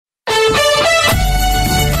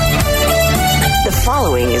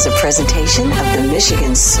following is a presentation of the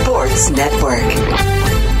Michigan Sports Network.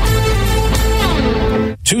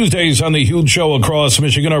 Tuesdays on the Huge Show across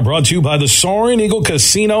Michigan are brought to you by the Soaring Eagle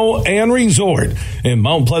Casino and Resort in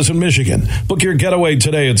Mount Pleasant, Michigan. Book your getaway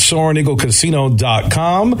today at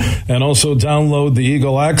SoaringEagleCasino.com and also download the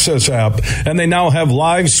Eagle Access app. And they now have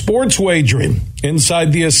live sports wagering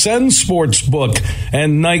inside the Ascend Sportsbook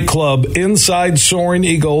and nightclub inside Soaring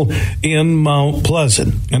Eagle in Mount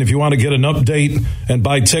Pleasant. And if you want to get an update and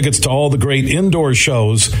buy tickets to all the great indoor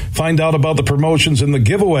shows, find out about the promotions and the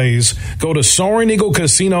giveaways, go to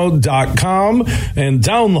SoaringEagleCasino.com and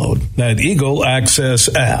download that Eagle Access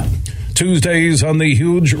app. Tuesdays on the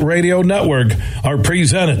Huge Radio Network are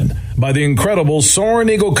presented by the incredible Soaring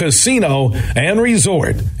Eagle Casino and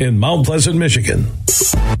Resort in Mount Pleasant, Michigan.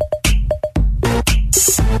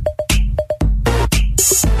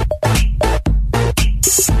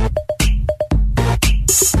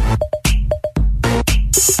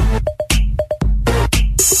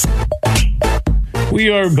 We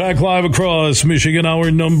are back live across Michigan, hour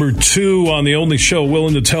number 2 on the only show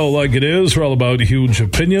willing to tell like it is. We're all about huge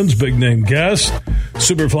opinions, big name guests.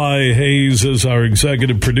 Superfly Hayes is our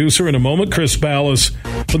executive producer. In a moment, Chris Ballas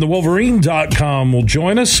from the Wolverine.com will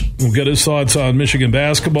join us. We'll get his thoughts on Michigan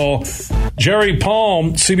basketball. Jerry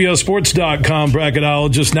Palm, CBSSports.com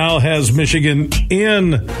bracketologist, now has Michigan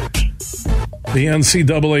in the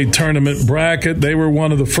NCAA tournament bracket. They were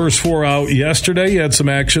one of the first 4 out yesterday. You had some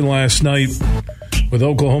action last night with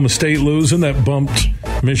Oklahoma State losing. That bumped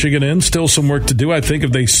Michigan in. Still some work to do. I think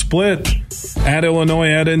if they split at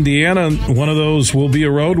Illinois, at Indiana, one of those will be a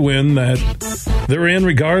road win that they're in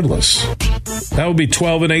regardless. That would be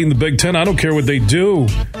 12-8 in the Big Ten. I don't care what they do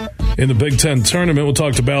in the Big Ten tournament. We'll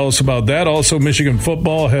talk to Ballas about that. Also, Michigan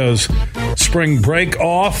football has spring break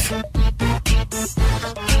off,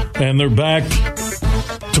 and they're back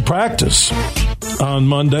to practice on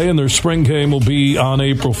Monday, and their spring game will be on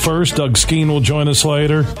April 1st. Doug Skeen will join us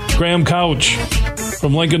later. Graham Couch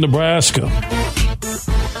from Lincoln, Nebraska,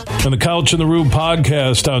 and the Couch in the Room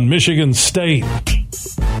podcast on Michigan State.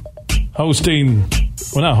 Going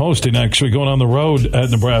on the road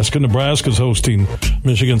at Nebraska. Nebraska's hosting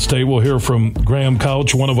Michigan State. We'll hear from Graham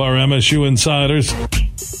Couch, one of our MSU insiders.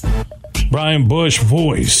 Brian Bush,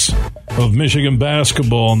 voice of Michigan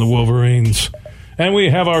basketball and the Wolverines. And we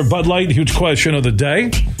have our Bud Light huge question of the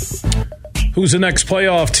day. Who's the next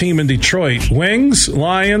playoff team in Detroit? Wings,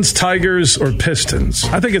 Lions, Tigers, or Pistons?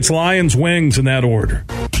 I think it's Lions, Wings in that order.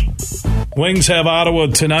 Wings have Ottawa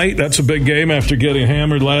tonight. That's a big game after getting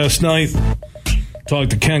hammered last night. Talk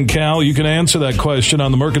to Ken Cal. You can answer that question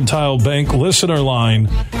on the Mercantile Bank listener line,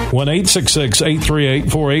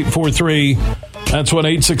 1-866-838-4843. That's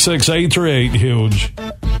 1-866-838-HUGE.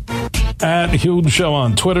 At Huge Show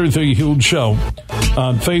on Twitter, The Huge Show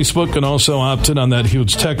on Facebook, and also opt in on that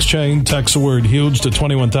huge text chain. Text the word HUGE to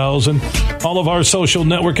 21,000. All of our social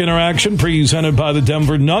network interaction presented by the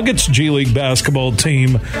Denver Nuggets G League basketball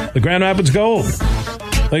team, the Grand Rapids Gold.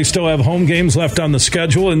 They still have home games left on the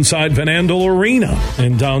schedule inside Van Andel Arena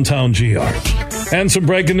in downtown GR. And some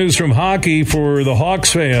breaking news from hockey for the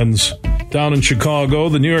Hawks fans down in Chicago.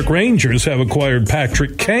 The New York Rangers have acquired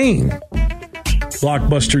Patrick Kane.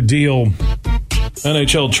 Blockbuster deal.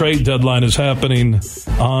 NHL trade deadline is happening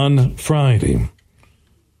on Friday.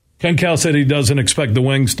 Ken Cal said he doesn't expect the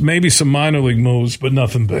Wings, maybe some minor league moves, but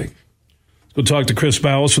nothing big. We'll talk to Chris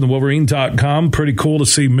Ballas from the Wolverine.com. Pretty cool to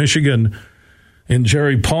see Michigan in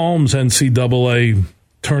Jerry Palm's NCAA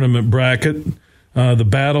tournament bracket. The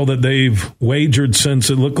battle that they've wagered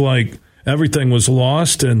since it looked like everything was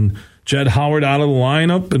lost, and Jed Howard out of the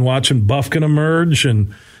lineup, and watching Bufkin emerge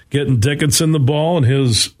and getting Dickinson the ball and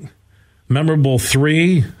his memorable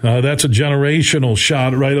 3. That's a generational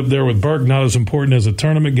shot right up there with Burke, not as important as a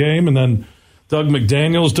tournament game. And then Doug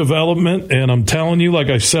McDaniel's development. And I'm telling you, like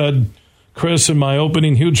I said, Chris, in my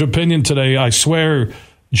opening huge opinion today, I swear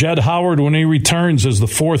Jed Howard, when he returns, is the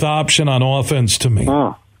 4th option on offense to me.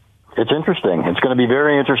 It's interesting. It's going to be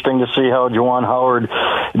very interesting to see how Juwan Howard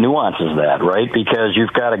nuances that, right? Because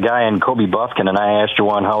you've got a guy in Kobe Bufkin, and I asked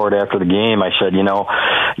Juwan Howard after the game, I said, a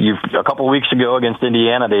couple of weeks ago against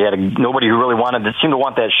Indiana, they had nobody who really seemed to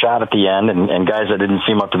want that shot at the end, and guys that didn't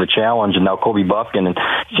seem up to the challenge, and now Kobe Bufkin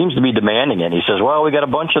seems to be demanding it. He says, well, we got a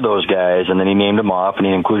bunch of those guys, and then he named them off, and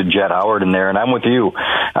he included Jed Howard in there, and I'm with you.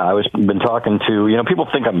 I've been talking to, people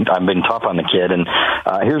think I've been tough on the kid, and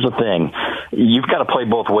here's the thing. You've got to play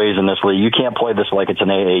both ways in this league, you can't play this like it's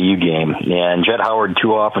an AAU game. And Jett Howard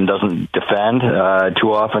too often doesn't defend.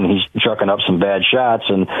 Too often he's chucking up some bad shots.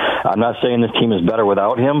 And I'm not saying this team is better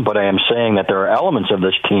without him, but I am saying that there are elements of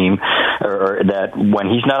this team that when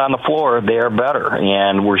he's not on the floor, they are better.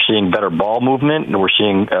 And we're seeing better ball movement. And we're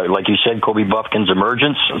seeing, like you said, Kobe Buffkin's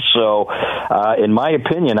emergence. So, in my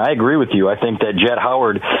opinion, I agree with you. I think that Jett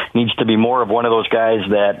Howard needs to be more of one of those guys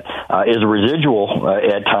that is a residual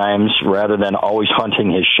at times rather than always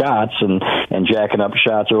hunting his shots and jacking up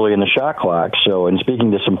shots early in the shot clock. So, in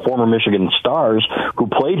speaking to some former Michigan stars who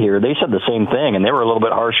played here, they said the same thing, and they were a little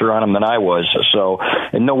bit harsher on him than I was. So,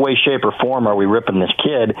 in no way, shape, or form are we ripping this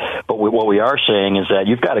kid, but what we are saying is that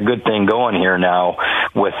you've got a good thing going here now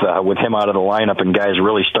with him out of the lineup and guys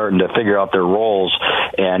really starting to figure out their roles,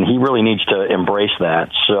 and he really needs to embrace that.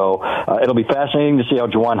 So it'll be fascinating to see how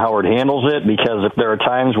Juwan Howard handles it, because if there are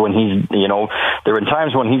times when he's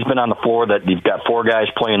been on the floor that you've got four guys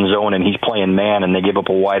playing zone and he's playing man and they give up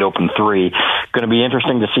a wide open three. Going to be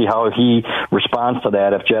interesting to see how he responds to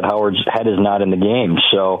that if Jett Howard's head is not in the game.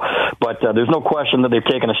 So, but there's no question that they've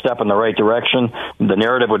taken a step in the right direction. The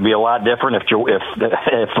narrative would be a lot different if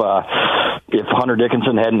Hunter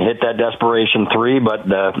Dickinson hadn't hit that desperation three, but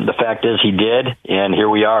the fact is he did, and here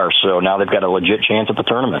we are. So now they've got a legit chance at the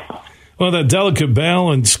tournament. Well, that delicate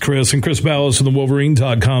balance, Chris, and Chris Ballas of the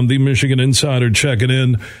Wolverine.com, the Michigan Insider, checking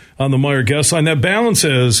in on the Meijer guest line. That balance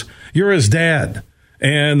is you're his dad.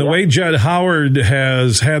 And the way Jett Howard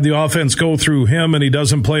has had the offense go through him and he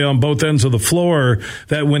doesn't play on both ends of the floor,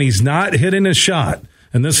 that when he's not hitting his shot,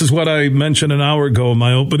 and this is what I mentioned an hour ago in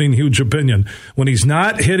my opening huge opinion, when he's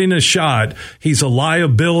not hitting his shot, he's a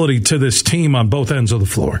liability to this team on both ends of the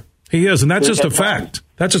floor. He is, and that's just a fact.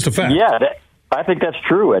 That's just a fact. Yeah, I think that's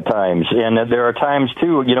true at times, and there are times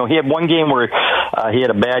too. You know, he had one game where he had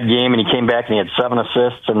a bad game, and he came back and he had 7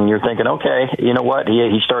 assists, and you're thinking, okay, you know what?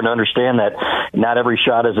 He's starting to understand that not every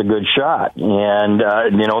shot is a good shot, and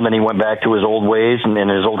then he went back to his old ways and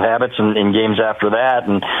his old habits in games after that.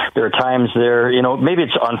 And there are times there, maybe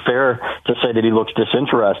it's unfair to say that he looks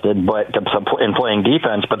disinterested, but in playing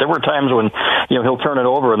defense. But there were times when he'll turn it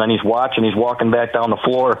over and then he's walking back down the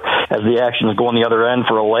floor as the action is going the other end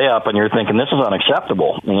for a layup, and you're thinking this is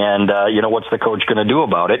unacceptable. And what's the coach going to do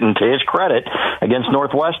about it? And to his credit, against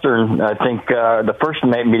Northwestern, I think the first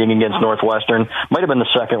meeting against Northwestern might have been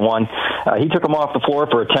the second one. He took him off the floor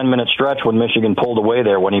for a 10-minute stretch when Michigan pulled away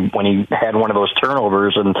there when he had one of those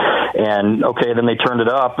turnovers, and then they turned it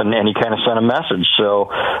up and he kind of sent a message. So,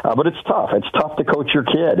 but it's tough. It's tough to coach your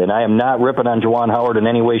kid, and I am not ripping on Juwan Howard in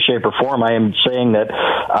any way, shape, or form. I am saying that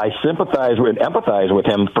I empathize with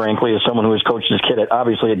him, frankly, as someone who has coached his kid at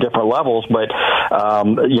obviously at different levels, but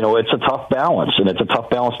it's a tough balance, and it's a tough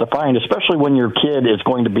balance to find, especially when your kid is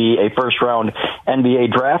going to be a first-round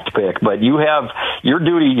NBA draft pick. But you have your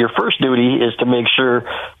duty. Your first duty is to make sure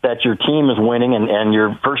that your team is winning, and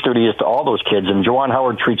your first duty is to all those kids. And Juwan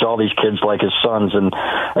Howard treats all these kids like his sons, and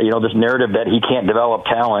this narrative that he can't develop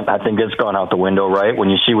talent, I think it's gone out the window, right?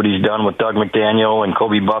 When you see what he's done with Doug McDaniel and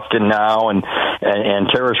Kobe Buffkin now, and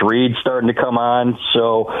Terrace Reed starting to come on.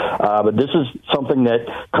 So, but this is something that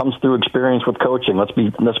comes through experience with coaching. Let's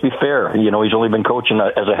be fair. He's only been coaching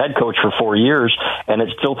as a head coach for 4 years, and it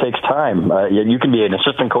still takes time. You can be an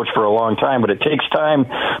assistant coach for a long time, but it takes time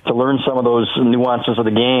to learn some of those nuances of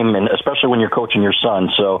the game, and especially when you're coaching your son.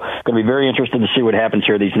 So, going to be very interested to see what happens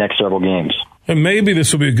here these next several games. And maybe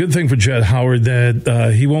this will be a good thing for Jett Howard,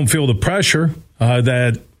 that he won't feel the pressure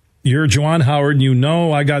that you're Juwan Howard, and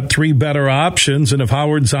I got 3 better options, and if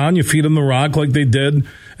Howard's on, you feed him the rock like they did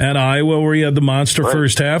at Iowa where he had the monster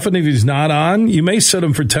first half, and if he's not on, you may sit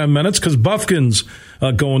him for 10 minutes because Buffkin's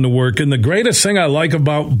going to work. And the greatest thing I like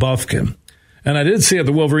about Buffkin, and I did see at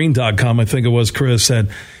the Wolverine.com, I think it was, Chris, that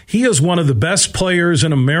he is one of the best players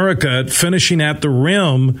in America at finishing at the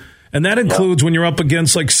rim, and that includes when you're up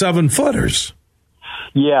against like 7-footers.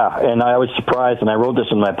 Yeah, and I was surprised, and I wrote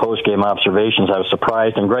this in my post-game observations. I was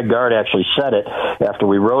surprised, and Greg Gard actually said it after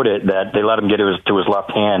we wrote it, that they let him get to his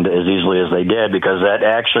left hand as easily as they did, because that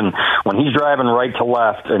action, when he's driving right to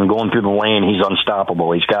left and going through the lane, he's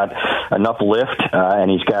unstoppable. He's got enough lift,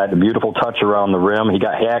 and he's got a beautiful touch around the rim. He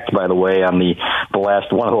got hacked, by the way, on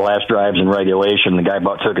one of the last drives in regulation. The guy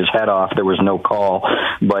about took his head off. There was no call,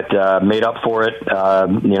 but made up for it.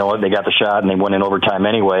 They got the shot, and they went in overtime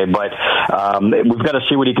anyway. But we've got to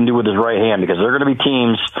see what he can do with his right hand, because there are going to be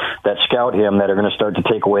teams that scout him that are going to start to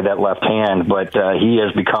take away that left hand. But he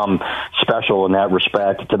has become special in that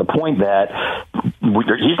respect, to the point that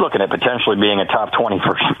he's looking at potentially being a top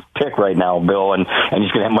 21st pick right now, Bill, and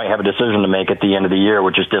he's might have a decision to make at the end of the year,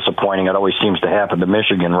 which is disappointing. It always seems to happen to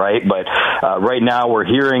Michigan, right? But right now we're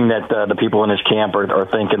hearing that the people in his camp are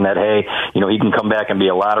thinking that, hey, he can come back and be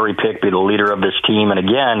a lottery pick, be the leader of this team. And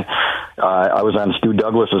again, I was on Stu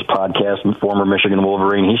Douglas's podcast, former Michigan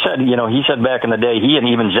Wolverine. He said back in the day, he and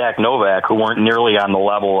even Zach Novak, who weren't nearly on the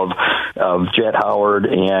level of Jet Howard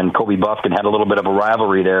and Kobe Buffkin, had a little bit of a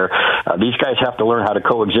rivalry there. These guys have to learn how to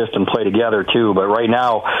coexist and play together too. But right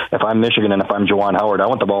now, if I'm Michigan and if I'm Juwan Howard, I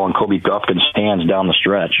want the ball in Kobe Buffkin's hands down the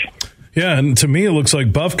stretch. Yeah, and to me, it looks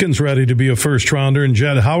like Buffkin's ready to be a first-rounder, and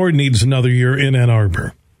Jet Howard needs another year in Ann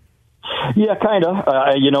Arbor. Yeah, kind of.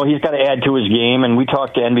 He's got to add to his game, and we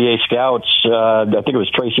talked to NBA scouts. I think it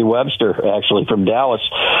was Tracy Webster, actually, from Dallas,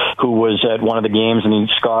 who was at one of the games, and he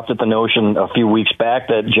scoffed at the notion a few weeks back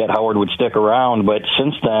that Jet Howard would stick around. But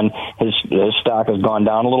since then, his stock has gone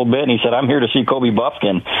down a little bit, and he said, I'm here to see Kobe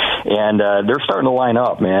Buffkin. And they're starting to line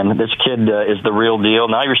up, man. This kid is the real deal.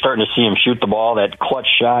 Now you're starting to see him shoot the ball, that clutch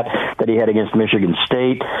shot that he had against Michigan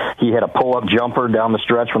State. He had a pull-up jumper down the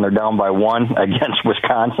stretch when they're down by 1 against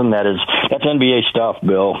Wisconsin. That's NBA stuff,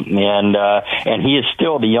 Bill. And he is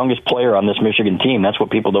still the youngest player on this Michigan team. That's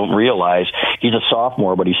what people don't realize. He's a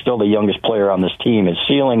sophomore, but he's still the youngest player on this team. His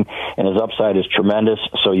ceiling and his upside is tremendous,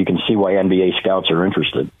 so you can see why NBA scouts are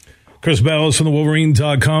interested. Chris Balas from the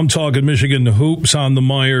Wolverine.com talking Michigan hoops on the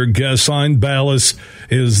Meyer guest line. Balas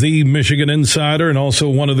is the Michigan insider and also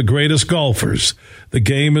one of the greatest golfers the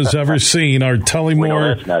game has ever seen. Our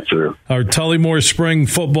Tullymore, that's not true. Our Tullymore Spring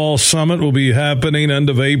Football Summit will be happening end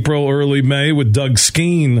of April, early May with Doug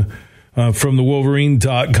Skeen from the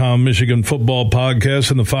Wolverine.com Michigan football podcast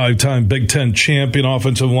and the 5-time Big Ten champion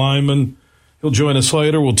offensive lineman. He'll join us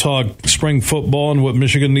later. We'll talk spring football and what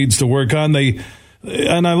Michigan needs to work on.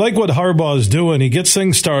 And I like what Harbaugh is doing. He gets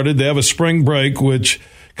things started. They have a spring break, which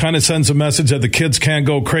kind of sends a message that the kids can't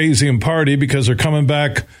go crazy and party because they're coming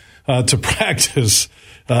back to practice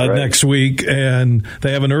next week. And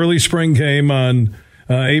they have an early spring game on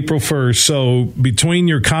April 1st. So between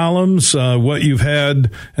your columns, what you've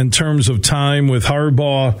had in terms of time with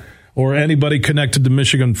Harbaugh or anybody connected to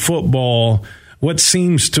Michigan football, what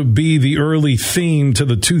seems to be the early theme to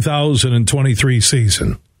the 2023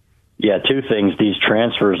 season? Yeah, two things. These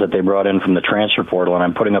transfers that they brought in from the transfer portal, and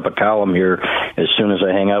I'm putting up a column here as soon as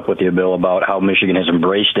I hang up with you, Bill, about how Michigan has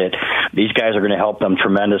embraced it. These guys are going to help them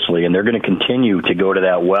tremendously, and they're going to continue to go to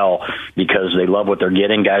that well because they love what they're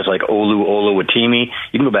getting. Guys like Olu Oluwatimi,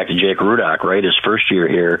 you can go back to Jake Rudock, right, his first year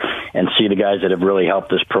here, and see the guys that have really helped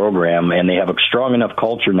this program, and they have a strong enough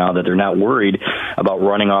culture now that they're not worried about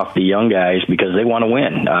running off the young guys because they want to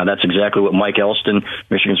win. That's exactly what Mike Elston,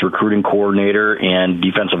 Michigan's recruiting coordinator and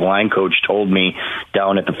defensive line coach, told me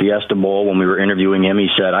down at the Fiesta Bowl when we were interviewing him. He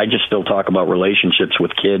said, I just still talk about relationships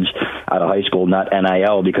with kids out of high school, not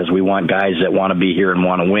NIL, because we want guys that want to be here and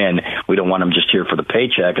want to win. We don't want them just here for the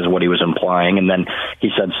paycheck, is what he was implying. And then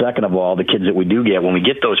he said, second of all, the kids that we do get, when we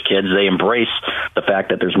get those kids, they embrace the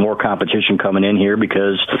fact that there's more competition coming in here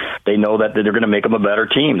because they know that they're going to make them a better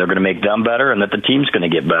team. They're going to make them better and that the team's going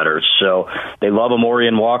to get better. So they love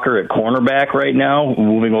Amorian Walker at cornerback right now,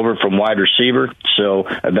 moving over from wide receiver. So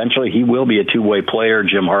eventually he will be a two-way player,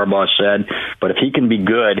 Jim Harbaugh said. But if he can be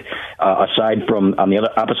good, aside from on the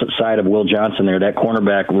other opposite side of Will Johnson there, that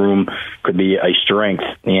cornerback room could be a strength.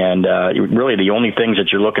 And really the only things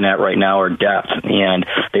that you're looking at right now are depth. And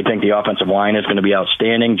they think the offensive line is going to be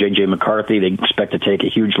outstanding. J.J. McCarthy, they expect to take a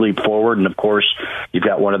huge leap forward. And, of course, you've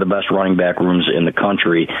got one of the best running back rooms in the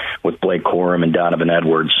country with Blake Corum and Donovan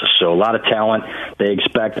Edwards. So a lot of talent. They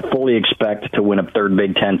fully expect to win a third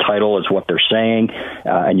Big Ten title is what they're saying.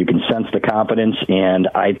 And you can sense the confidence, and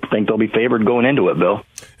I think they'll be favored going into it, Bill.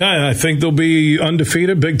 Yeah, I think they'll be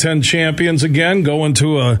undefeated, Big Ten champions again, go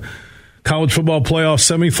into a college football playoff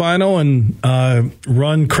semifinal and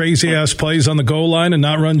run crazy-ass plays on the goal line and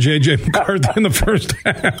not run J.J. McCarthy in the first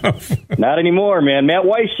half. Not anymore, man. Matt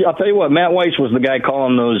Weiss, I'll tell you what, Matt Weiss was the guy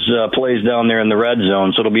calling those plays down there in the red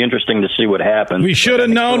zone, so it'll be interesting to see what happens. We should have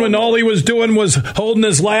known when all he was doing was holding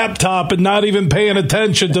his laptop and not even paying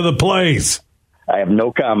attention to the plays. I have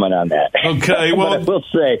no comment on that. Okay, well, I will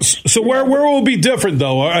say. So where will it be different,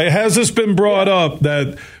 though? Has this been brought up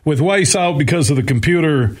that with Weiss out because of the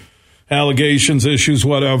computer allegations, issues,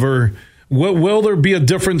 whatever, will there be a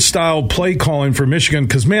different style play calling for Michigan?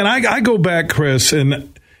 Because, man, I go back, Chris, and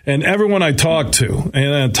everyone I talk to,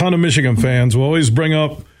 and a ton of Michigan fans will always bring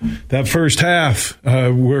up that first half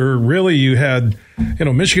where really you had,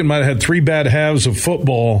 Michigan might have had 3 bad halves of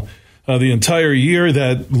football the entire year.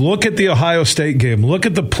 That look at the Ohio State game, look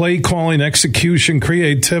at the play calling, execution,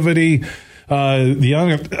 creativity,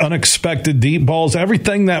 the unexpected deep balls,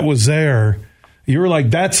 everything that was there. You were like,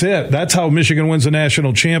 that's it. That's how Michigan wins a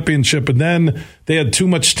national championship. And then they had too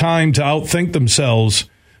much time to outthink themselves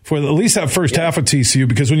for at least that first half of TCU,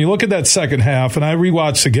 because when you look at that second half, and I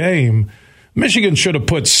rewatched the game, Michigan should have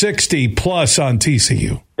put 60 plus on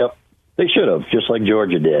TCU. Yep, they should have, just like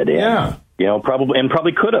Georgia did. And, yeah,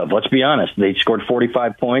 probably could have. Let's be honest. They scored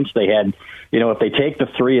 45 points. They had, if they take the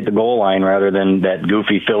 3 at the goal line rather than that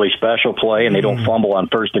goofy Philly special play, and they don't fumble on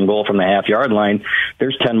first and goal from the half-yard line,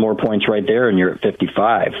 there's 10 more points right there, and you're at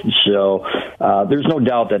 55. So there's no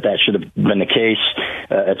doubt that should have been the case.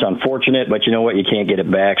 It's unfortunate, but you know what? You can't get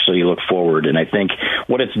it back, so you look forward. And I think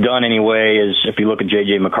what it's done anyway is, if you look at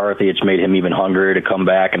J.J. McCarthy, it's made him even hungrier to come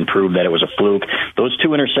back and prove that it was a fluke. Those 2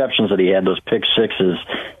 interceptions that he had, those pick sixes,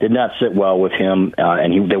 did not sit well with him,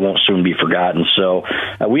 and they won't soon be forgotten. So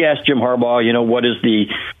we asked Jim Harbaugh, what is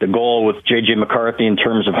the goal with J.J. McCarthy in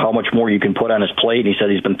terms of how much more you can put on his plate? And he said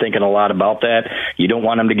he's been thinking a lot about that. You don't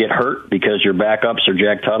want him to get hurt, because your backups are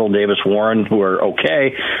Jack Tuttle, Davis Warren, who are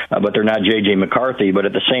okay, but they're not J.J. McCarthy. But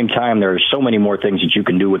at the same time, there are so many more things that you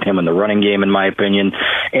can do with him in the running game, in my opinion,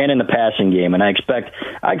 and in the passing game. And I expect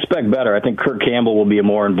better. I think Kirk Campbell will be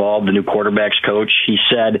more involved, the new quarterbacks coach. He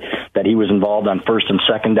said that he was involved on first and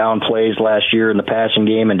second down plays last year in the passing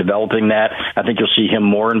game and developing that. I think you'll see him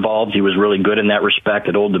more involved. He was really good in that respect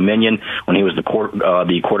at Old Dominion when he was the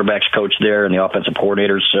quarterbacks coach there and the offensive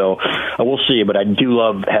coordinator. So we'll see. But I do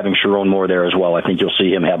love having Sharon Moore there as well. I think you'll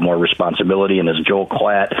see him have more responsibility. And as Joel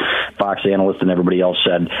Klatt, Fox analyst, and everybody else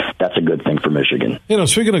said, that's a good thing for Michigan.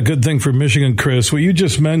 Speaking of good thing for Michigan, Chris, what you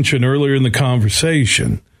just mentioned earlier in the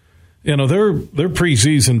conversation, they're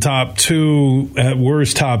preseason top 2, at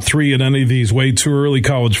worst top 3 in any of these way too early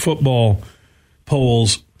college football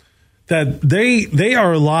polls, that they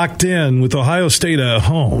are locked in with Ohio State at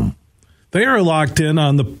home. They are locked in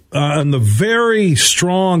on the very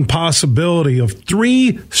strong possibility of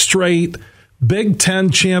 3 straight Big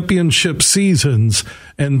Ten championship seasons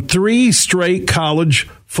and 3 straight college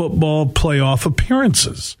football playoff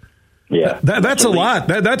appearances. Yeah, that's a lot.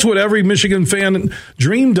 That's what every Michigan fan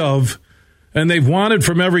dreamed of, and they've wanted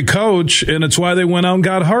from every coach, and it's why they went out and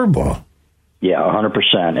got Harbaugh. Yeah, 100%.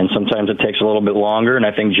 And sometimes it takes a little bit longer, and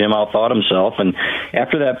I think Jim outthought himself. And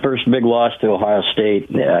after that first big loss to Ohio State,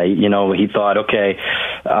 he thought, okay,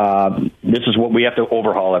 this is what we have to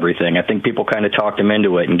overhaul everything. I think people kind of talked him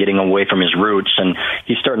into it and getting away from his roots. And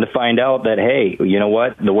he's starting to find out that, hey, you know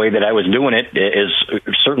what? The way that I was doing it is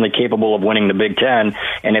certainly capable of winning the Big Ten.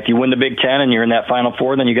 And if you win the Big Ten and you're in that Final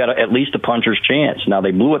Four, then you got at least a puncher's chance. Now,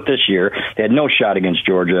 they blew it this year. They had no shot against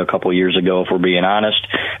Georgia a couple of years ago, if we're being honest.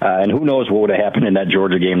 And who knows what would have happened in that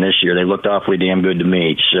Georgia game this year. They looked awfully damn good to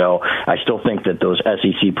me. So I still think that those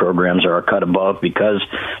SEC programs are a cut above because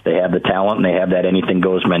they have the talent and they have that anything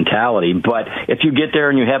goes mentality. But if you get there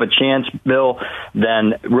and you have a chance, Bill,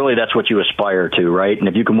 then really that's what you aspire to, right? And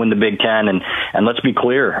if you can win the Big Ten, and let's be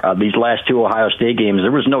clear, these last 2 Ohio State games,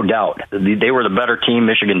 there was no doubt. They were the better team.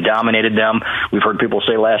 Michigan dominated them. We've heard people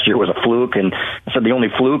say last year was a fluke, and I said the only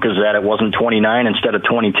fluke is that it wasn't 29 instead of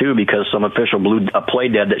 22 because some official blew a play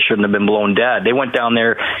dead that shouldn't have been blown dead. They went down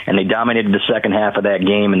there and they dominated the second half of that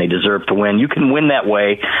game, and they deserved to win. You can win that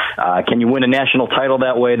way. Can you win a national title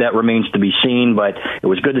that way? That remains to be seen, but it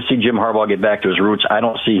was good to see Jim Harbaugh get back to his roots. I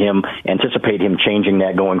don't anticipate him changing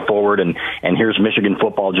that going forward, and here's Michigan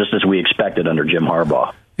football just as we expected under Jim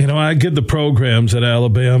Harbaugh. I get the programs at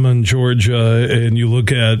Alabama and Georgia, and you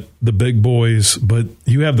look at the big boys, but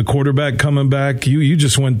you have the quarterback coming back. You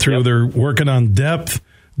just went through, They're working on depth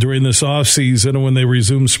during this offseason, and when they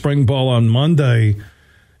resume spring ball on Monday,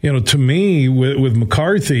 to me, with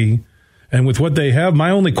McCarthy and with what they have, my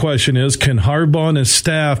only question is, can Harbaugh and his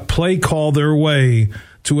staff play call their way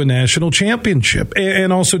to a national championship?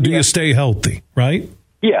 And also, do you stay healthy, right?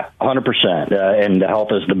 Yeah, 100%. And the health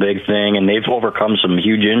is the big thing. And they've overcome some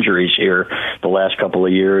huge injuries here the last couple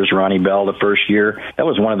of years. Ronnie Bell, the first year, that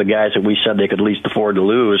was one of the guys that we said they could least afford to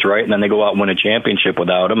lose, right? And then they go out and win a championship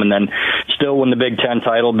without him. And then still win the Big Ten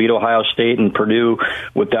title, beat Ohio State and Purdue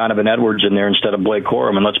with Donovan Edwards in there instead of Blake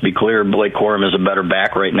Corum. And let's be clear, Blake Corum is a better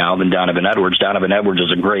back right now than Donovan Edwards. Donovan Edwards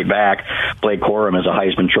is a great back. Blake Corum is a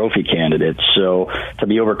Heisman Trophy candidate. So to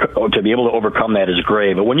be able to overcome that is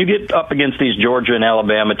great. But when you get up against these Georgia and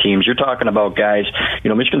Alabama teams, you're talking about guys,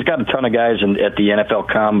 Michigan's got a ton of guys at the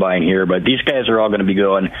NFL Combine here, but these guys are all going to be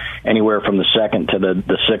going anywhere from the second to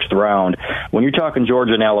the 6th round. When you're talking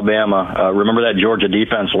Georgia and Alabama, remember that Georgia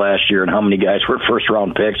defense last year and how many guys were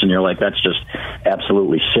first-round picks, and you're like, that's just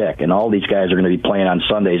absolutely sick. And all these guys are going to be playing on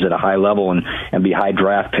Sundays at a high level and be high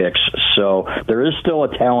draft picks. So there is still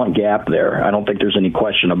a talent gap there. I don't think there's any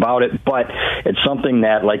question about it, but it's something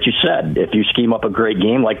that, like you said, if you scheme up a great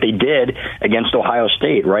game like they did against Ohio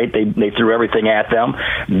State, right? They threw everything at them,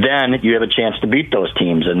 then you have a chance to beat those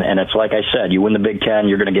teams. And it's like I said, you win the Big Ten,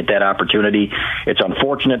 you're going to get that opportunity. It's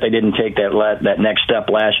unfortunate they didn't take that next step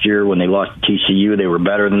last year when they lost to TCU. They were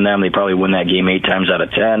better than them. They probably win that game 8 times out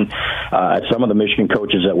of 10. Some of the Michigan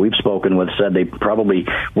coaches that we've spoken with said they probably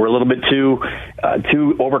were a little bit too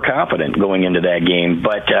overconfident going into that game.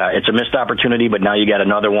 But it's a missed opportunity, but now you got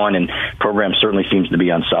another one, and program certainly seems to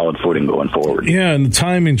be on solid footing going forward. Yeah, and the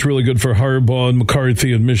timing's really good for Harbaugh and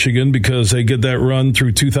McCarthy in Michigan because they get that run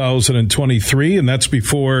through 2023, and that's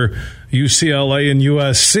before UCLA and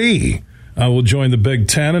USC will join the Big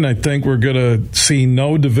Ten, and I think we're going to see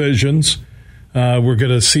no divisions. We're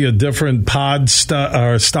going to see a different pod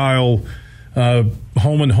style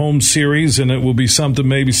home-and-home series, and it will be something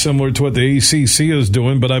maybe similar to what the ACC is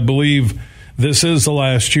doing, but I believe this is the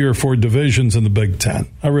last year for divisions in the Big Ten.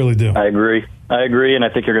 I really do. I agree, and I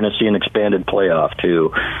think you're going to see an expanded playoff,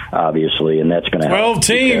 too, obviously, and that's going to help. 12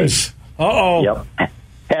 teams. Uh-oh. Yep.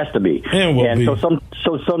 Has to be. And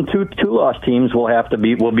so some two-loss teams will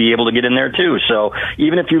be able to get in there too. So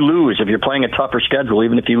even if you lose, if you're playing a tougher schedule,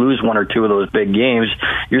 even if you lose one or two of those big games,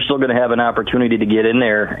 you're still going to have an opportunity to get in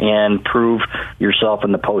there and prove yourself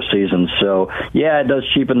in the postseason. So yeah, it does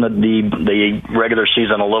cheapen the regular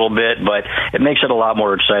season a little bit, but it makes it a lot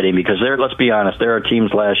more exciting because let's be honest, there are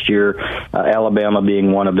teams last year, Alabama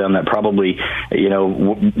being one of them, that probably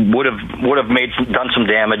would have done some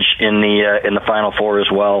damage in the Final Four as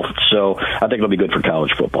well. So I think it'll be good for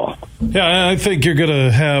college football. Yeah, I think you're going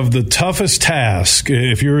to have the toughest task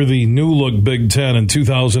if you're the new-look Big Ten in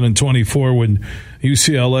 2024 when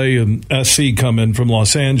UCLA and SC come in from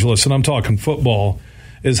Los Angeles, and I'm talking football,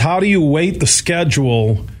 is how do you weight the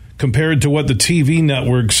schedule compared to what the TV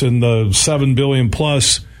networks and the $7 billion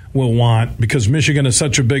plus will want, because Michigan is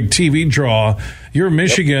such a big TV draw. You're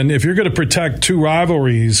Michigan. Yep. If you're going to protect two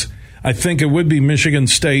rivalries, I think it would be Michigan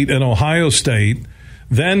State and Ohio State.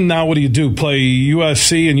 Then now what do? Play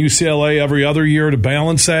USC and UCLA every other year to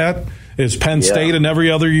balance that? Is Penn State an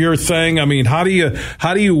every other year thing? I mean, how do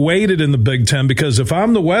you weight it in the Big Ten? Because if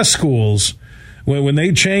I'm the West schools, when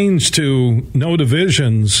they change to no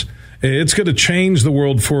divisions, it's going to change the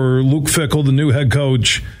world for Luke Fickell, the new head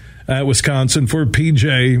coach at Wisconsin, for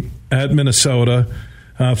PJ at Minnesota,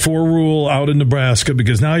 for Rule out in Nebraska,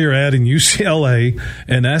 because now you're adding UCLA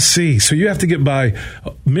and SC. So you have to get by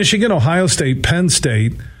Michigan, Ohio State, Penn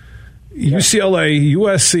State, UCLA,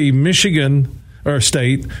 USC, Michigan or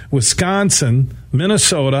State, Wisconsin,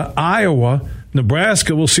 Minnesota, Iowa,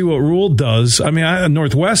 Nebraska. We'll see what Rule does. I mean,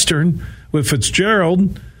 Northwestern with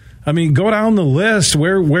Fitzgerald. I mean, go down the list.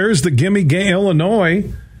 Where's the gimme game?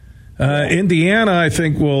 Illinois, Indiana, I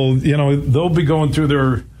think they'll be going through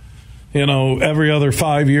their every other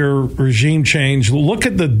 5-year regime change. Look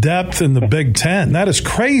at the depth in the Big Ten. That is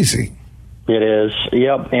crazy. It is,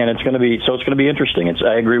 yep, and it's going to be interesting.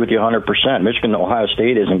 I agree with you 100%. Michigan, Ohio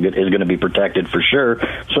State is going to be protected for sure.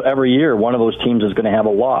 So every year, one of those teams is going to have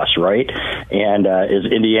a loss, right? And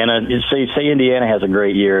is Indiana? Say Indiana has a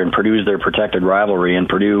great year, and Purdue's their protected rivalry, and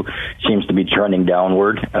Purdue seems to be trending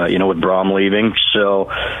downward. With Braum leaving, so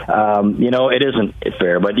it isn't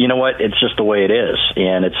fair. But you know what? It's just the way it is,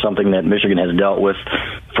 and it's something that Michigan has dealt with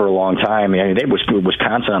for a long time. I mean, they was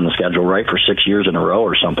Wisconsin on the schedule, right, for 6 years in a row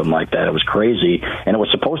or something like that. It was crazy, and it was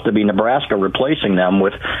supposed to be Nebraska replacing them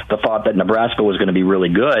with the thought that Nebraska was going to be really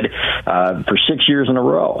good for 6 years in a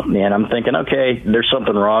row. And I'm thinking, okay, there's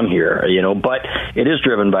something wrong here, but it is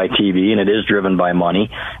driven by TV and it is driven by money,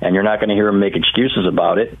 and you're not going to hear them make excuses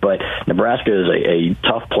about it. But Nebraska is a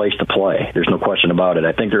tough place to play. There's no question about it.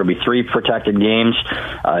 I think there will be 3 protected games.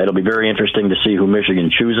 It'll be very interesting to see who Michigan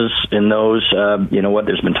chooses in those.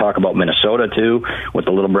 There's been talk about Minnesota too, with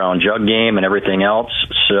the Little Brown Jug game and everything else.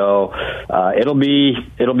 So it'll be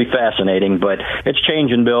fascinating, but it's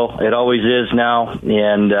changing, Bill. It always is now,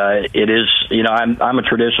 and it is. I'm a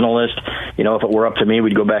traditionalist. If it were up to me,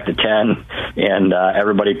 we'd go back to 10, and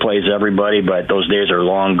everybody plays everybody. But those days are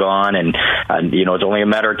long gone, and it's only a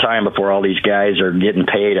matter of time before all these guys are getting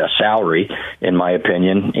paid a salary, in my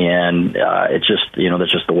opinion. And it's just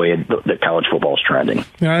that's just the way that college football is trending.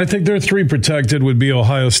 Yeah, I think their 3 protected would be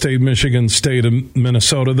Ohio State, Michigan State, and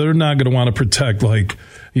Minnesota. They're not going to want to protect like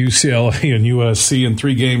UCLA and USC in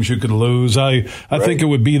 3 games you could lose. I think it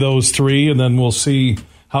would be those 3, and then we'll see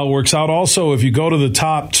how it works out. Also, if you go to the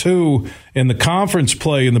top 2 in the conference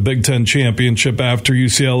play in the Big Ten championship after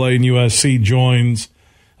UCLA and USC joins,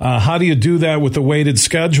 How do you do that with the weighted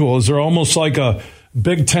schedule? Is there almost like a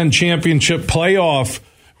Big Ten championship playoff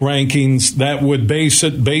rankings that would base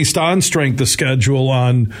it based on strength of schedule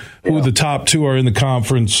on who the top two are in the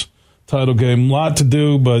conference title game? A lot to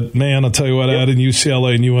do, but, man, I'll tell you what, adding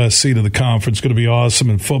UCLA and USC to the conference is going to be awesome.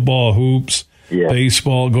 In football, hoops,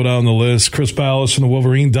 baseball, go down the list. Chris Balas from the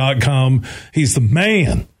Wolverine.com. He's the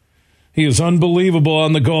man. He is unbelievable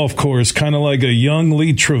on the golf course, kind of like a young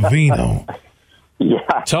Lee Trevino.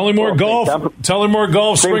 Tell him more golf. Tell him more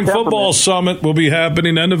golf. Spring Football Summit will be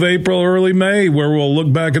happening end of April, early May, where we'll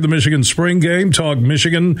look back at the Michigan spring game, talk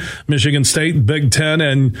Michigan, Michigan State, Big Ten,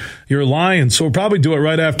 and your Lions. So we'll probably do it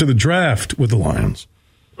right after the draft with the Lions.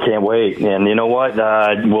 Can't wait. And you know what?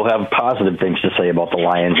 We'll have positive things to say about the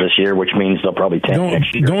Lions this year, which means they'll probably tank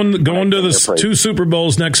next year. Going to the 2 Super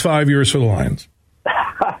Bowls next 5 years for the Lions.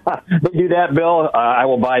 They do that, Bill. I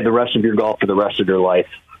will buy the rest of your golf for the rest of your life,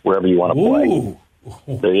 wherever you want to play.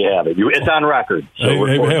 There you have it. It's on record. So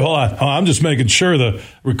hey, hold on. I'm just making sure the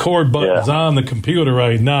record button's on the computer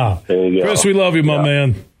right now. There you go. Chris, we love you, my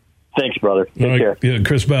man. Thanks, brother. Take care. Yeah,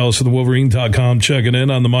 Chris Balas of the Wolverine.com checking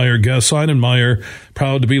in on the Meyer guest line. And Meyer,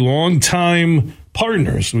 proud to be longtime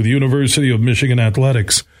partners with the University of Michigan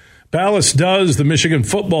Athletics. Balas does the Michigan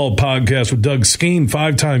Football Podcast with Doug Skeen,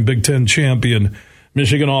 5-time Big Ten champion,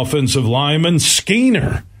 Michigan offensive lineman.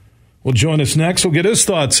 Skeener will join us next. We'll get his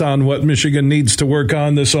thoughts on what Michigan needs to work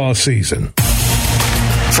on this offseason.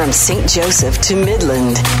 From St. Joseph to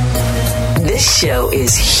Midland, this show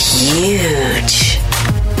is huge.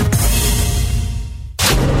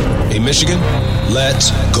 Hey, Michigan, let's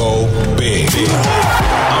go big.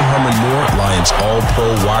 I'm Herman Moore, Lions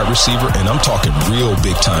All-Pro wide receiver, and I'm talking real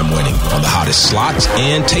big-time winning on the hottest slots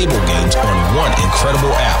and table games on one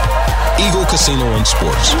incredible app, Eagle Casino and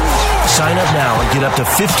Sports. Sign up now and get up to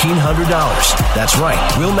 $1,500. That's right.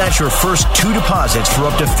 We'll match your first 2 deposits for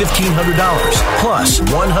up to $1,500, plus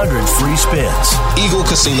 100 free spins. Eagle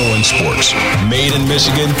Casino and Sports. Made in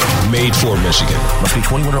Michigan, made for Michigan. Must be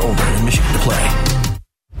 21 or older in Michigan to play.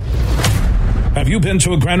 Have you been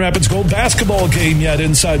to a Grand Rapids Gold basketball game yet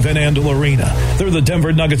inside Van Andel Arena? They're the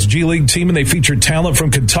Denver Nuggets G League team, and they feature talent from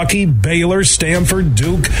Kentucky, Baylor, Stanford,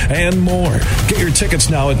 Duke, and more. Get your tickets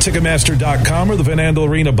now at Ticketmaster.com or the Van Andel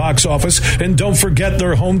Arena box office. And don't forget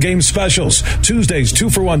their home game specials. Tuesdays,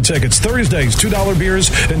 2-for-1 tickets. Thursdays, $2 beers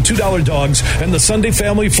and $2 dogs. And the Sunday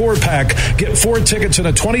Family 4-pack. Get 4 tickets and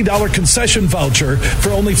a $20 concession voucher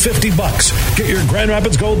for only $50. Get your Grand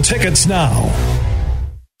Rapids Gold tickets now.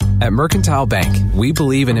 At Mercantile Bank, we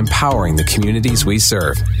believe in empowering the communities we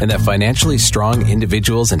serve and that financially strong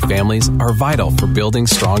individuals and families are vital for building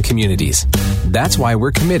strong communities. That's why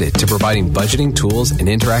we're committed to providing budgeting tools and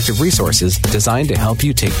interactive resources designed to help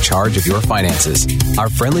you take charge of your finances.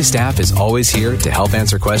 Our friendly staff is always here to help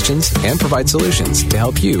answer questions and provide solutions to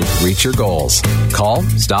help you reach your goals. Call,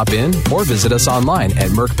 stop in, or visit us online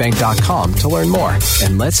at mercbank.com to learn more.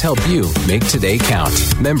 And let's help you make today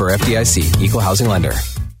count. Member FDIC, Equal Housing Lender.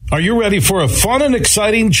 Are you ready for a fun and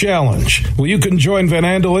exciting challenge? Well, you can join Van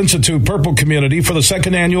Andel Institute Purple Community for the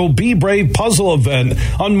 2nd annual Be Brave Puzzle event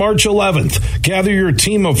on March 11th. Gather your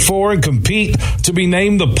team of 4 and compete to be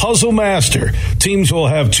named the Puzzle Master. Teams will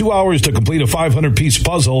have 2 hours to complete a 500-piece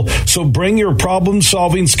puzzle, so bring your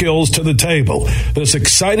problem-solving skills to the table. This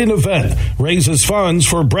exciting event raises funds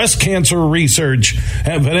for breast cancer research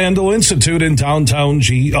at Van Andel Institute in downtown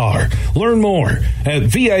GR. Learn more at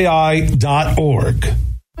vai.org.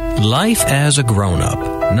 Life as a grown-up.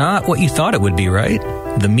 Not what you thought it would be, right?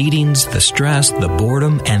 The meetings, the stress, the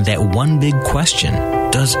boredom, and that one big question.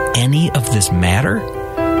 Does any of this matter?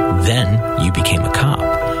 Then you became a cop.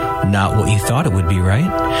 Not what you thought it would be, right?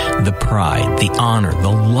 The pride, the honor, the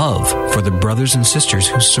love for the brothers and sisters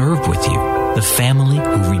who served with you. The family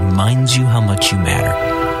who reminds you how much you matter.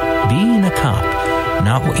 Being a cop.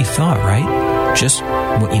 Not what you thought, right? Just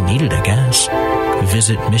what you needed, I guess.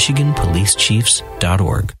 Visit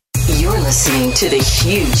MichiganPoliceChiefs.org. You're listening to The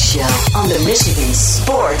Huge Show on the Michigan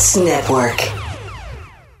Sports Network.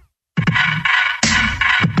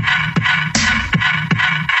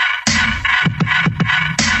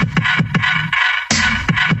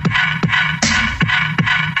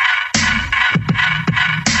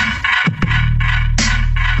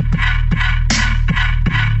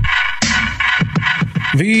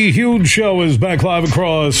 The Huge Show is back live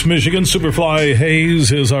across Michigan. Superfly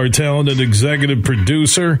Hayes is our talented executive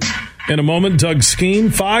producer. In a moment, Doug Skeen,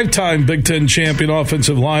 5-time Big Ten champion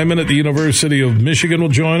offensive lineman at the University of Michigan, will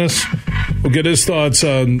join us. We'll get his thoughts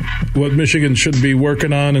on what Michigan should be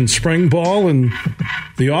working on in spring ball and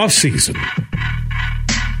the offseason.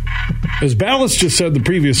 As Balas just said in the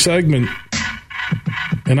previous segment,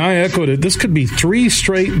 And I echoed it. This could be 3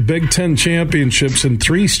 straight Big Ten championships and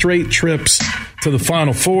 3 straight trips to the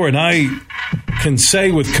Final Four. And I can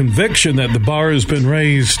say with conviction that the bar has been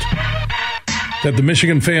raised, that the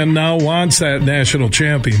Michigan fan now wants that national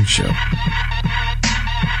championship.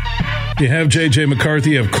 You have J.J.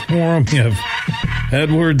 McCarthy, you have Corum, you have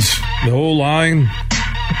Edwards, the whole line,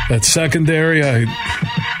 that secondary.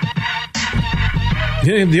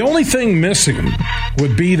 The only thing missing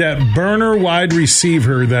would be that burner wide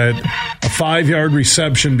receiver that a 5-yard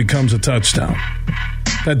reception becomes a touchdown.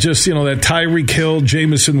 That just, that Tyreek Hill,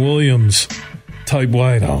 Jamison Williams type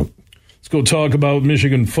wideout. Let's go talk about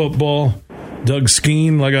Michigan football. Doug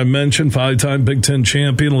Skeen, like I mentioned, 5-time Big Ten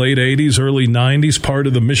champion, late 80s, early 90s, part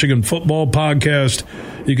of the Michigan Football Podcast.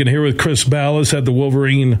 You can hear with Chris Ballas at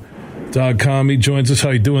thewolverine.com. He joins us.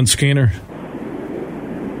 How you doing, Skeener?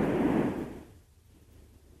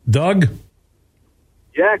 Doug?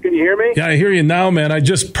 Yeah, can you hear me? Yeah, I hear you now, man. I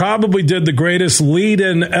just probably did the greatest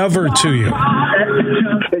lead-in ever to you.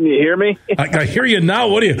 Can you hear me? I hear you now.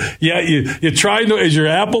 What are you? Yeah, you trying to? Is your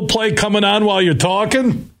Apple Play coming on while you're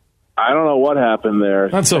talking? I don't know what happened there.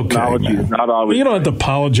 That's okay, man. Not always. You don't have to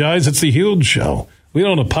apologize. It's the Huge Show. We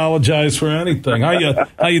don't apologize for anything.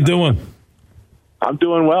 How you doing? I'm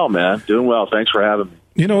doing well, man. Doing well. Thanks for having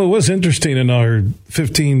me. It was interesting in our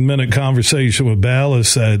 15-minute conversation with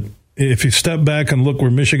Ballas that if you step back and look where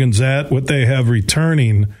Michigan's at, what they have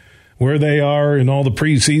returning, where they are in all the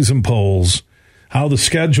preseason polls, how the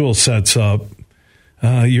schedule sets up,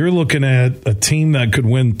 you're looking at a team that could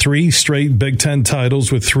win 3 straight Big Ten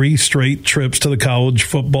titles with 3 straight trips to the college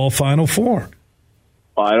football Final Four.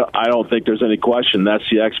 I don't think there's any question. That's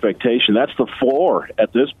the expectation. That's the floor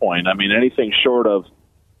at this point. I mean, anything short of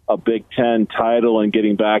a Big Ten title and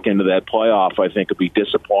getting back into that playoff, I think, would be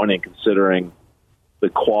disappointing considering the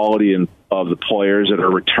quality of the players that are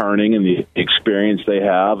returning and the experience they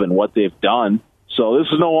have and what they've done. So this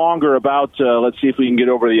is no longer about let's see if we can get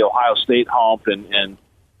over the Ohio State hump and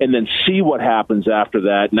then see what happens after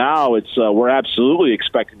that. Now it's we're absolutely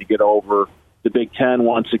expecting to get over the Big Ten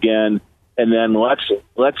once again, and then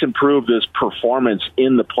let's improve this performance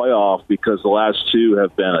in the playoff because the last 2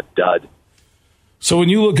 have been a dud. So when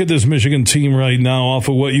you look at this Michigan team right now off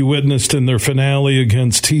of what you witnessed in their finale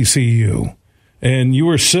against TCU, and you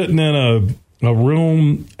were sitting in a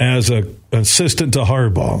room as an assistant to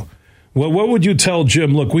Harbaugh, what would you tell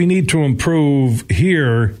Jim? Look, we need to improve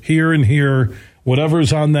here, and here,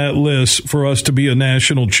 whatever's on that list for us to be a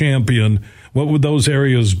national champion. What would those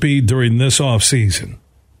areas be during this offseason?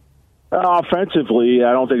 Offensively,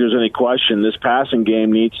 I don't think there's any question. This passing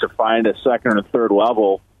game needs to find a second or third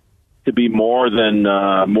level to be more than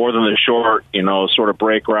the short, sort of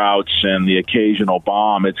break routes and the occasional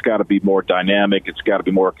bomb. It's got to be more dynamic. It's got to be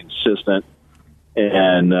more consistent.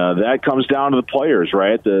 And that comes down to the players,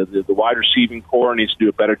 right? The wide receiving core needs to do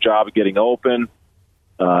a better job of getting open,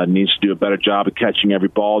 needs to do a better job of catching every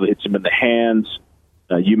ball that hits them in the hands.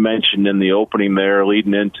 You mentioned in the opening there,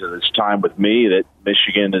 leading into this time with me, that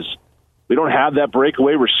Michigan we don't have that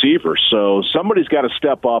breakaway receiver. So somebody's got to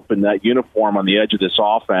step up in that uniform on the edge of this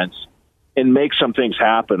offense and make some things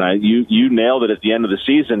happen. You nailed it at the end of the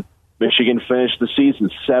season. Michigan finished the season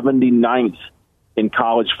 79th in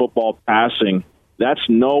college football passing. That's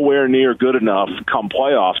nowhere near good enough come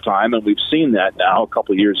playoff time, and we've seen that now a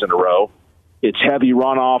couple of years in a row. It's heavy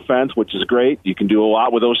run offense, which is great. You can do a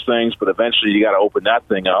lot with those things, but eventually you got to open that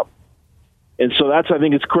thing up. And so I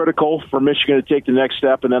think it's critical for Michigan to take the next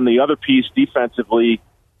step. And then the other piece defensively,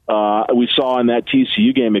 we saw in that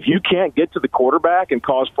TCU game, if you can't get to the quarterback and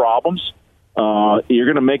cause problems, you're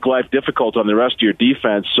going to make life difficult on the rest of your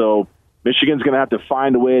defense. So Michigan's going to have to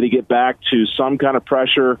find a way to get back to some kind of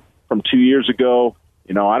pressure from 2 years ago.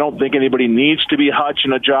 I don't think anybody needs to be Hutch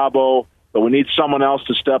and Ajabo, but we need someone else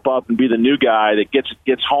to step up and be the new guy that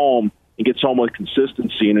gets home and gets home with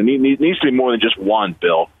consistency. And it needs to be more than just one,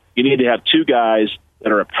 Bill. You need to have 2 guys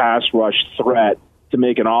that are a pass rush threat to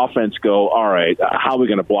make an offense go, all right, how are we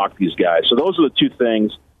going to block these guys? So those are the 2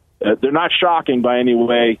 things. They're not shocking by any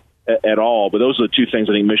way at all, but those are the 2 things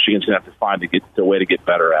I think Michigan's going to have to find a way to get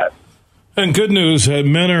better at. And good news,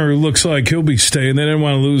 Menor looks like he'll be staying. They didn't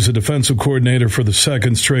want to lose a defensive coordinator for the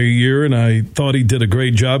 2nd straight year, and I thought he did a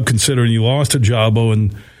great job considering you lost Ajabo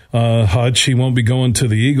and Hutch. He won't be going to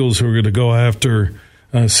the Eagles, who are going to go after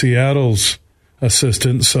Seattle's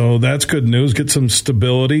assistant. So that's good news. Get some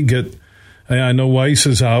stability. I know Weiss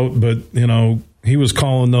is out, but, he was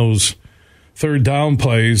calling those 3rd down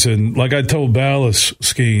plays. And like I told Ballas,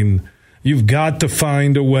 Skeen, you've got to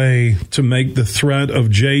find a way to make the threat of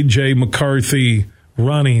J.J. McCarthy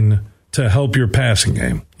running to help your passing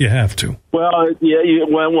game. You have to. Well, yeah.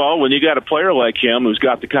 Well, when you got a player like him who's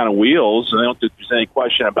got the kind of wheels, I don't think there's any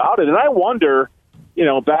question about it. And I wonder,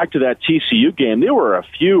 back to that TCU game, there were a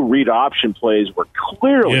few read option plays where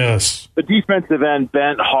clearly the defensive end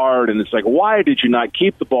bent hard, and it's like, why did you not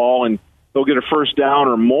keep the ball and go get a first down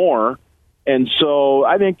or more? And so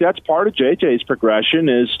I think that's part of JJ's progression,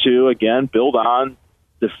 is to, again, build on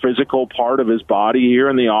the physical part of his body here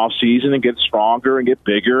in the off season and get stronger and get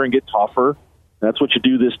bigger and get tougher. That's what you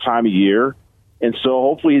do this time of year. And so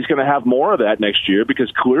hopefully he's going to have more of that next year,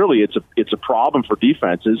 because clearly it's a problem for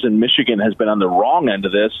defenses, and Michigan has been on the wrong end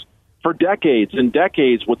of this for decades and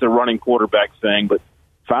decades with the running quarterback thing. But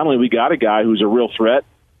finally we got a guy who's a real threat,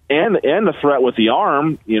 and the threat with the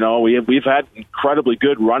arm. We've had incredibly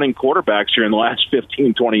good running quarterbacks here in the last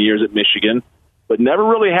 15, 20 years at Michigan, but never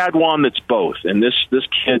really had one that's both. And this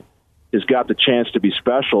kid has got the chance to be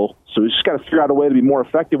special, so he's just got to figure out a way to be more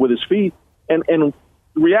effective with his feet. And the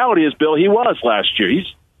reality is, Bill, he was last year.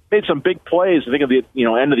 He's made some big plays. I think at the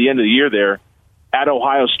end of the year there at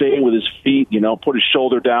Ohio State with his feet, put his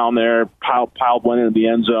shoulder down there, piled one into the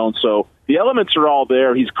end zone. So the elements are all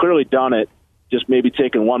there. He's clearly done it. Just maybe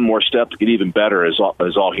taking one more step to get even better is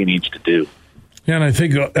all he needs to do. Yeah, and I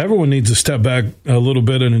think everyone needs to step back a little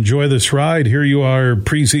bit and enjoy this ride. Here you are,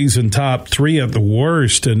 preseason top 3 at the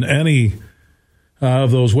worst in any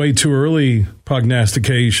of those way too early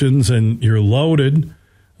prognostications, and you're loaded.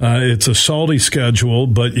 It's a salty schedule,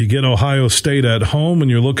 but you get Ohio State at home, and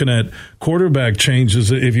you're looking at quarterback changes.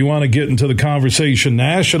 If you want to get into the conversation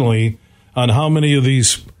nationally on how many of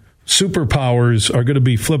these superpowers are going to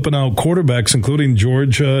be flipping out quarterbacks, including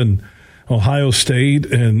Georgia and Ohio State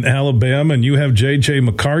and Alabama, and you have J.J.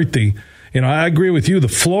 McCarthy. I agree with you. The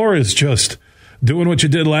floor is just doing what you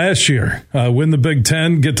did last year. Win the Big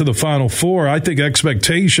Ten, get to the Final Four. I think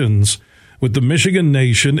expectations with the Michigan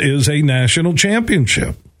Nation is a national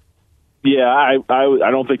championship. Yeah, I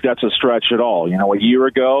don't think that's a stretch at all. A year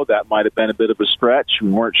ago, that might have been a bit of a stretch.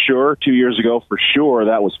 We weren't sure. 2 years ago, for sure,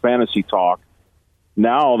 that was fantasy talk.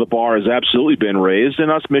 Now the bar has absolutely been raised, and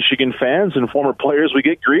us Michigan fans and former players, we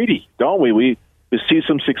get greedy, don't we? We see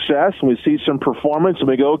some success, and we see some performance, and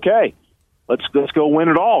we go, okay, let's go win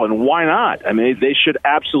it all, and why not? I mean, they should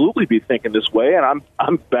absolutely be thinking this way, and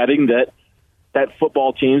I'm betting that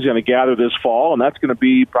football team is going to gather this fall, and that's going to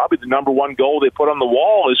be probably the number one goal they put on the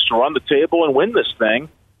wall, is to run the table and win this thing.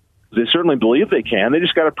 They certainly believe they can. They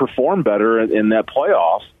just got to perform better in that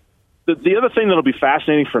playoff. The other thing that'll be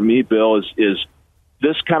fascinating for me, Bill, is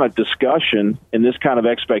this kind of discussion and this kind of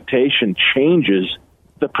expectation changes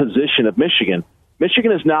the position of Michigan.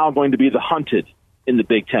 Michigan is now going to be the hunted in the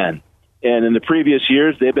Big Ten. And in the previous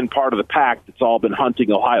years, they've been part of the pack that's all been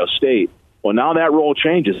hunting Ohio State. Well, now that role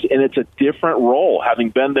changes, and it's a different role, having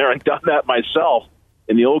been there and done that myself.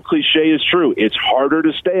 And the old cliche is true. It's harder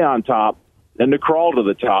to stay on top than to crawl to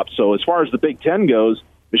the top. So as far as the Big Ten goes,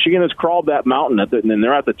 Michigan has crawled that mountain, and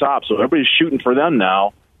they're at the top. So everybody's shooting for them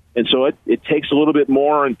now. And so it takes a little bit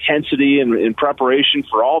more intensity and preparation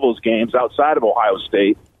for all those games outside of Ohio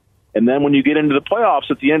State. And then when you get into the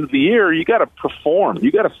playoffs at the end of the year, you got to perform.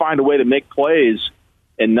 You got to find a way to make plays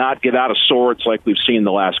and not get out of sorts like we've seen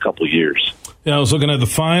the last couple of years. Yeah, I was looking at the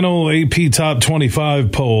final AP Top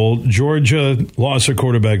 25 poll. Georgia lost their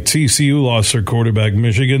quarterback. TCU lost their quarterback.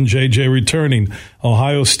 Michigan, J.J. returning.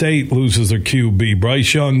 Ohio State loses their QB.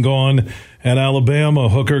 Bryce Young gone at Alabama.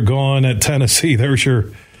 Hooker gone at Tennessee. There's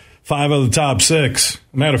your 5 of the top 6.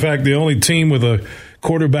 Matter of fact, the only team with a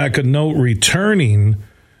quarterback of note returning,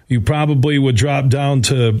 you probably would drop down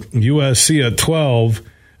to USC at 12,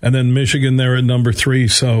 and then Michigan there at number 3.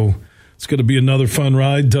 So it's going to be another fun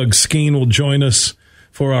ride. Doug Skeen will join us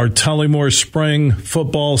for our Tullymore Spring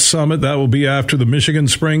Football Summit. That will be after the Michigan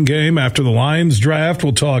Spring game, after the Lions draft.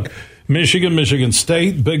 We'll talk Michigan, Michigan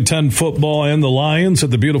State, Big Ten football, and the Lions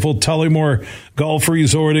at the beautiful Tullymore Golf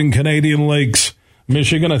Resort in Canadian Lakes,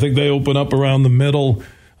 Michigan. I think they open up around the middle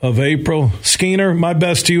of April. Skeener, my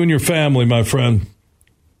best to you and your family, my friend.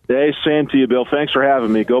 Hey, same to you, Bill. Thanks for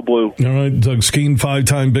having me. Go Blue. All right, Doug Skeen,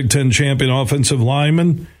 5-time Big Ten champion offensive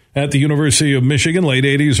lineman at the University of Michigan, late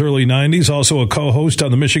 80s, early 90s. Also a co-host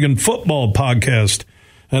on the Michigan Football Podcast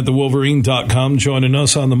at thewolverine.com, joining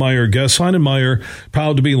us on the Meijer guest line. And Meijer,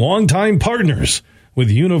 proud to be longtime partners with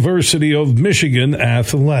University of Michigan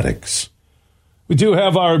Athletics. We do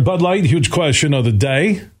have our Bud Light huge question of the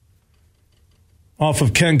day. Off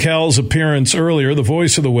of Ken Cowell's appearance earlier, the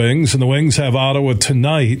voice of the Wings, and the Wings have Ottawa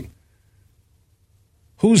tonight.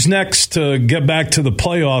 Who's next to get back to the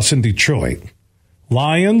playoffs in Detroit?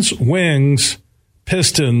 Lions, Wings,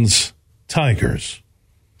 Pistons, Tigers.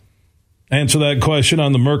 Answer that question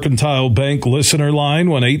on the Mercantile Bank listener line,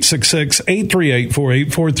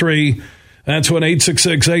 1-866-838-4843. That's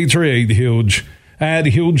 1-866-838-HUGE. At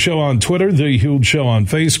Huge Show on Twitter, The Huge Show on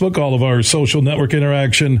Facebook. All of our social network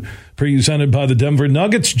interaction presented by the Denver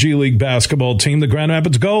Nuggets G League basketball team, the Grand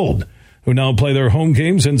Rapids Gold, who now play their home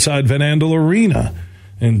games inside Van Andel Arena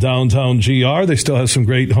in downtown GR. They still have some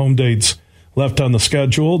great home dates left on the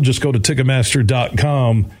schedule. Just go to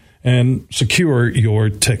Ticketmaster.com and secure your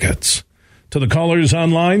tickets. To the callers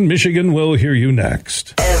online, Michigan will hear you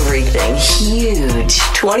next. Everything huge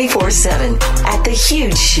 24/7 at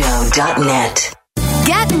thehugeshow.net.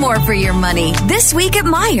 Get more for your money this week at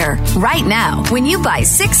Meijer. Right now, when you buy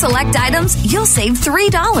 6 select items, you'll save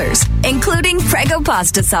 $3, including Prego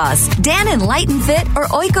pasta sauce, Dannon Light and Fit, or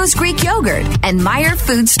Oikos Greek yogurt, and Meijer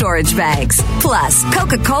food storage bags. Plus,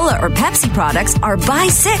 Coca-Cola or Pepsi products are buy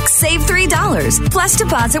 6, save $3, plus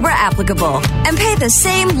deposit where applicable. And pay the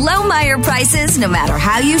same low Meijer prices no matter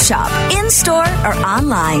how you shop, in-store or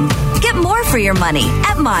online. Get more for your money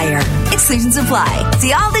at Meijer. Exclusions apply.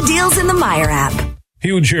 See all the deals in the Meijer app.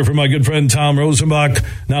 Huge here for my good friend Tom Rosenbach.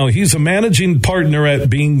 Now, he's a managing partner at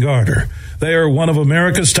Bean Garter. They are one of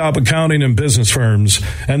America's top accounting and business firms,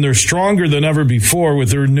 and they're stronger than ever before with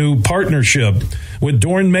their new partnership with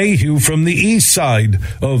Dorn Mayhew from the east side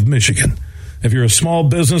of Michigan. If you're a small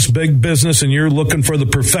business, big business, and you're looking for the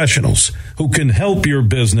professionals who can help your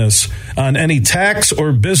business on any tax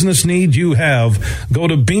or business need you have, go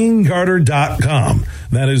to BeanGarter.com.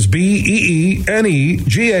 That is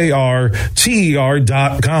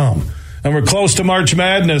BeanGarter.com. And we're close to March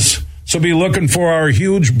Madness, so be looking for our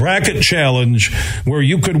huge bracket challenge where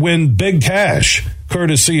you could win big cash,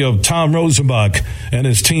 courtesy of Tom Rosenbach and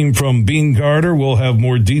his team from Bean Garter. We'll have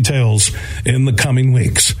more details in the coming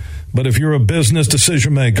weeks. But if you're a business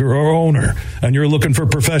decision maker or owner and you're looking for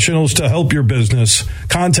professionals to help your business,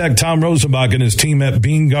 contact Tom Rosenbach and his team at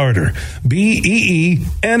Bean Garter.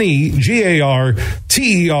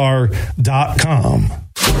 BeanGarter.com.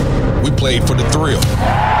 We played for the thrill,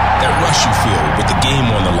 that rush you feel with the game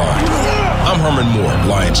on the line. I'm Herman Moore,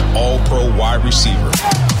 Lions All-Pro wide receiver.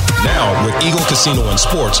 Now, with Eagle Casino and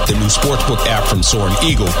Sports, the new sportsbook app from Soaring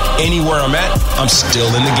Eagle, anywhere I'm at, I'm still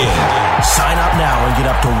in the game. Sign up now and get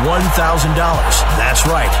up to $1,000. That's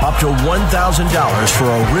right, up to $1,000 for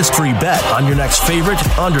a risk-free bet on your next favorite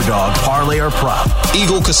underdog, parlay, or prop.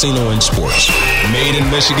 Eagle Casino and Sports. Made in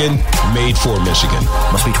Michigan, made for Michigan.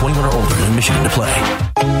 Must be 21 or older in Michigan to play.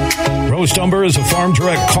 Roast Umber is a farm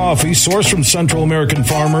direct coffee sourced from Central American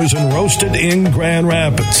farmers and roasted in Grand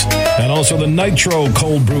Rapids. And also the Nitro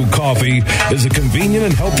Cold Brew Coffee is a convenient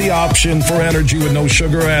and healthy option for energy with no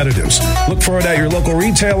sugar additives. Look for it at your local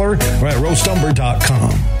retailer or at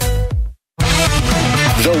roastumber.com.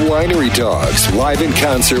 The Winery Dogs, live in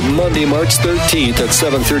concert Monday, March 13th at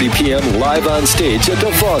 7:30 p.m. live on stage at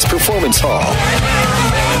the Voss Performance Hall.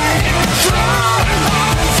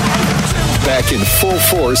 Back in full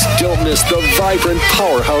force, don't miss the vibrant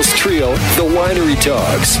powerhouse trio, the Winery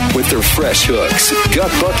Dogs, with their fresh hooks,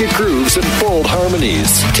 gut bucket grooves, and bold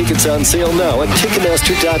harmonies. Tickets on sale now at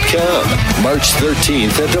Ticketmaster.com. March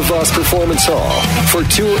 13th at the Voss Performance Hall. For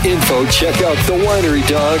tour info, check out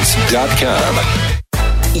thewinerydogs.com.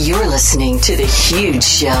 You're listening to The Huge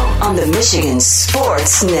Show on the Michigan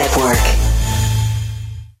Sports Network.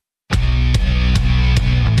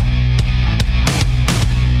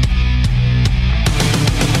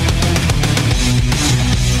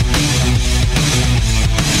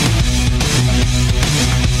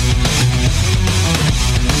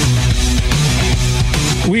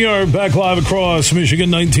 We are back live across Michigan,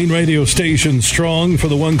 19 radio stations strong. For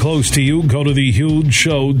the one close to you, go to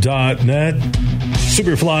thehugeshow.net.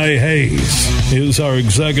 Superfly Hayes is our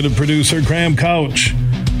executive producer. Graham Couch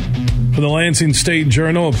for the Lansing State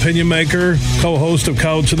Journal, opinion maker, co-host of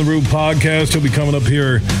Couch in the Roof podcast. He'll be coming up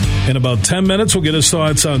here in about 10 minutes. We'll get his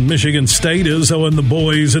thoughts on Michigan State, Izzo and the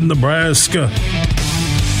boys in Nebraska.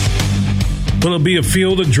 Will it be a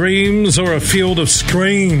field of dreams or a field of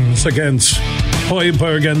screams against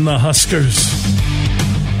Hoiberg and the Huskers?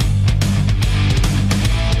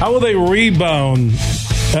 How will they rebound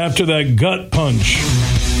after that gut punch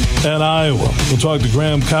at Iowa? We'll talk to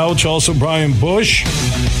Graham Couch, also Brian Bush,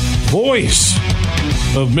 voice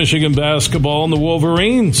of Michigan basketball and the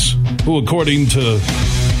Wolverines, who, according to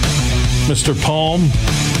Mr. Palm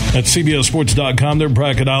at CBSSports.com, their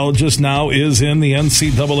bracketologist, now is in the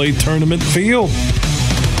NCAA tournament field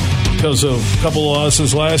because of a couple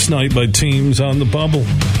losses last night by teams on the bubble.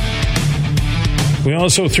 We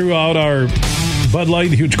also threw out our Bud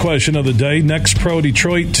Light huge question of the day. Next pro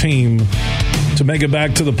Detroit team to make it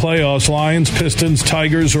back to the playoffs: Lions, Pistons,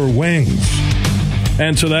 Tigers, or Wings?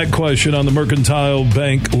 answer that question on the Mercantile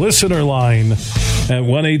Bank listener line at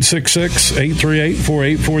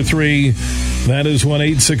 1-866-838-4843. That is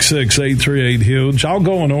 1-866-838-HUGE. I'll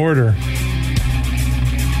go in order.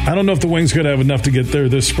 I don't know if the Wings could have enough to get there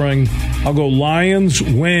this spring. I'll go Lions,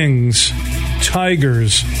 Wings,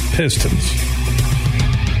 Tigers, Pistons.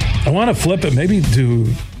 I want to flip it. Maybe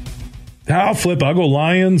I'll flip. I'll go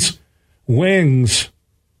Lions, Wings,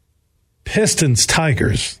 Pistons,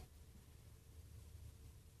 Tigers.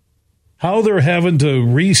 How they're having to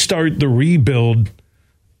restart the rebuild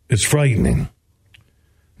is frightening.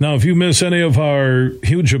 Now, if you miss any of our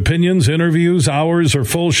Huge Opinions, interviews, hours, or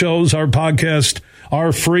full shows, our podcasts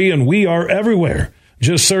are free, and we are everywhere.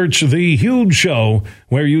 Just search The Huge Show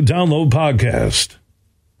where you download podcast.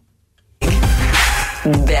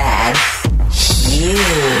 That's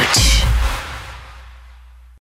huge.